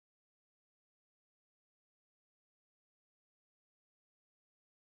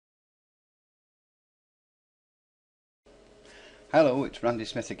Hello, it's Randy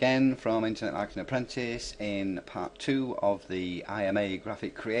Smith again from Internet Marketing Apprentice in part 2 of the IMA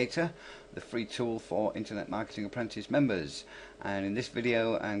Graphic Creator, the free tool for Internet Marketing Apprentice members. And in this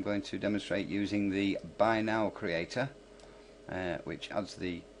video I'm going to demonstrate using the Buy Now Creator, which adds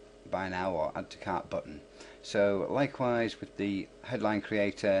the Buy Now or Add to Cart button. So likewise with the Headline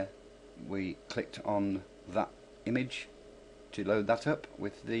Creator, we clicked on that image to load that up.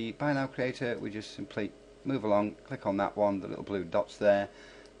 With the Buy Now Creator we just simply move along, click on that one, the little blue dots there,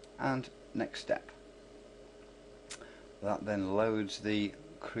 and next step. That then loads the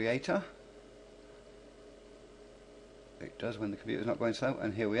creator. It does when the computer's not going slow,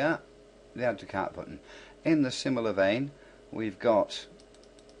 and here we are, the Add to Cart button. In the similar vein, we've got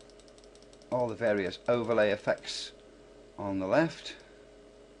all the various overlay effects on the left,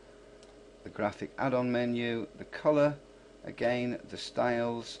 the graphic add-on menu, the colour, again the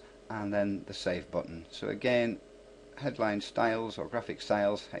styles, and then the save button. So again, headline styles or graphic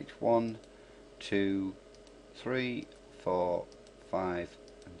styles, H1, 2, 3, 4, 5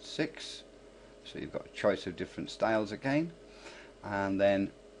 and 6. So you've got a choice of different styles again. And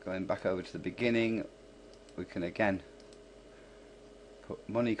then going back over to the beginning, we can again put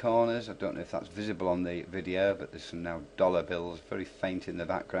money corners. I don't know if that's visible on the video, but there's some now dollar bills very faint in the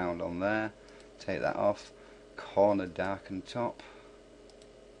background on there. Take that off. Corner darken top.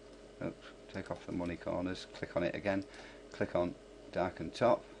 Oops, take off the money corners, click on it again, click on darken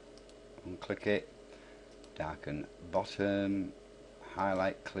top, unclick it, darken bottom,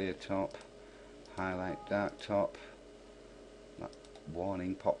 highlight clear top, highlight dark top. That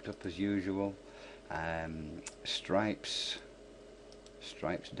warning popped up as usual. Stripes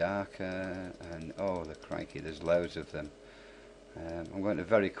darker, and oh the crikey, there's loads of them. I'm going to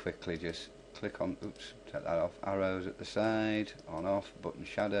very quickly just click on, oops, take that off, arrows at the side, on off, button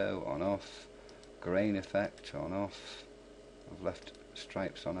shadow, on off, grain effect, on off. I've left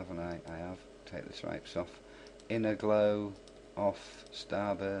stripes on, haven't I? I have. Take the stripes off. Inner glow, off,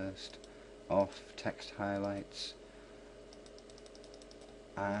 starburst, off, text highlights,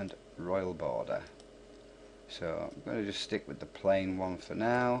 and royal border. So I'm going to just stick with the plain one for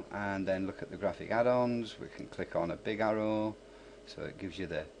now, and then look at the graphic add-ons. We can click on a big arrow, so it gives you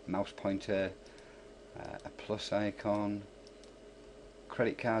the mouse pointer, a plus icon,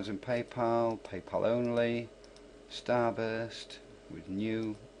 credit cards and PayPal, PayPal only, starburst with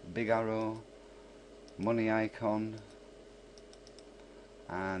new, big arrow, money icon,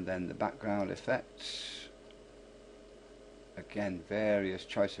 and then the background effects. Again, various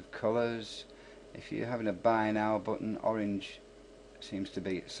choice of colours. If you're having a buy now button, orange seems to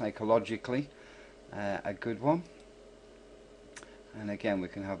be psychologically a good one. And again, we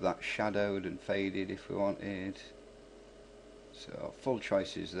can have that shadowed and faded if we wanted. So full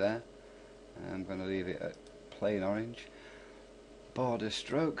choices there. I'm going to leave it at plain orange. Border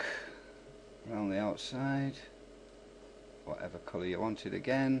stroke around the outside, whatever colour you wanted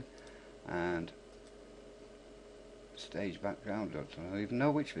again. And stage background, I don't even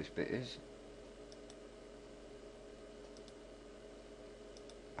know which this bit is.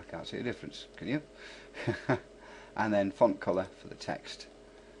 I can't see a difference, can you? And then font colour for the text.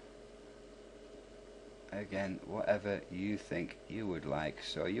 Again, whatever you think you would like.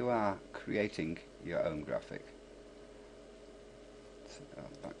 So you are creating your own graphic. So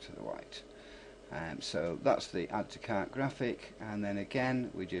back to the white. So that's the Add to Cart graphic, and then again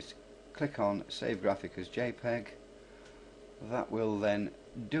we just click on Save Graphic as JPEG. That will then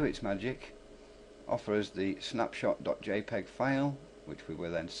do its magic, offer us the snapshot.jpg file, which we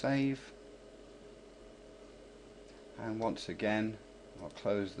will then save. And once again I'll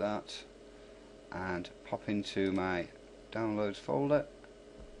close that and pop into my downloads folder,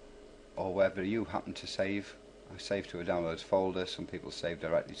 or wherever you happen to save. I save to a downloads folder, some people save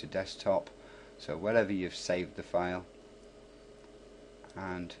directly to desktop, so wherever you've saved the file.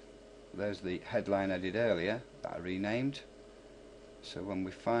 And there's the headline I did earlier that I renamed. So when we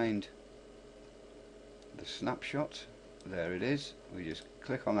find the snapshot, there it is, we just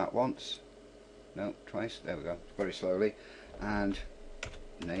click on that once, no, twice, there we go, very slowly, and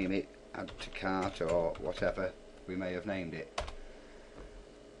name it Add to Cart or whatever we may have named it.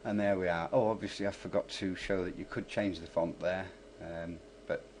 And there we are. Oh, obviously I forgot to show that you could change the font there,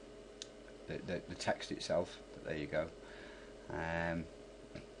 but the text itself, but there you go.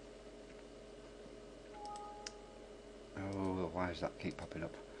 Oh, why does that keep popping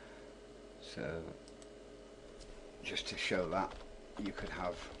up? So just to show that, you could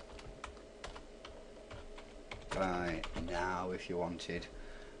have buy now if you wanted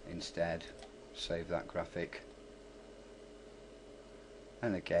instead. Save that graphic,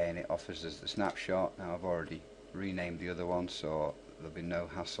 and again it offers us the snapshot. Now I've already renamed the other one, so there'll be no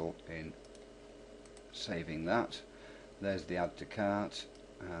hassle in saving that. There's the add to cart,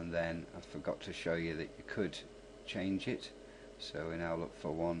 and then I forgot to show you that you could change it, so we now look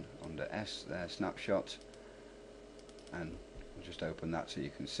for one under S there, snapshot, and we'll just open that so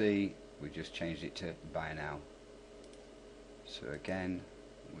you can see we just changed it to buy now. So again,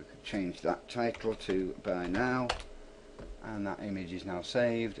 we could change that title to buy now, and that image is now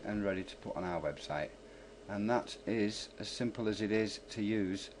saved and ready to put on our website. And that is as simple as it is to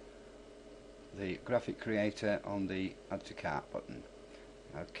use the graphic creator on the add to cart button.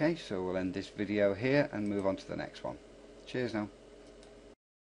 Okay, so we'll end this video here and move on to the next one. Cheers now.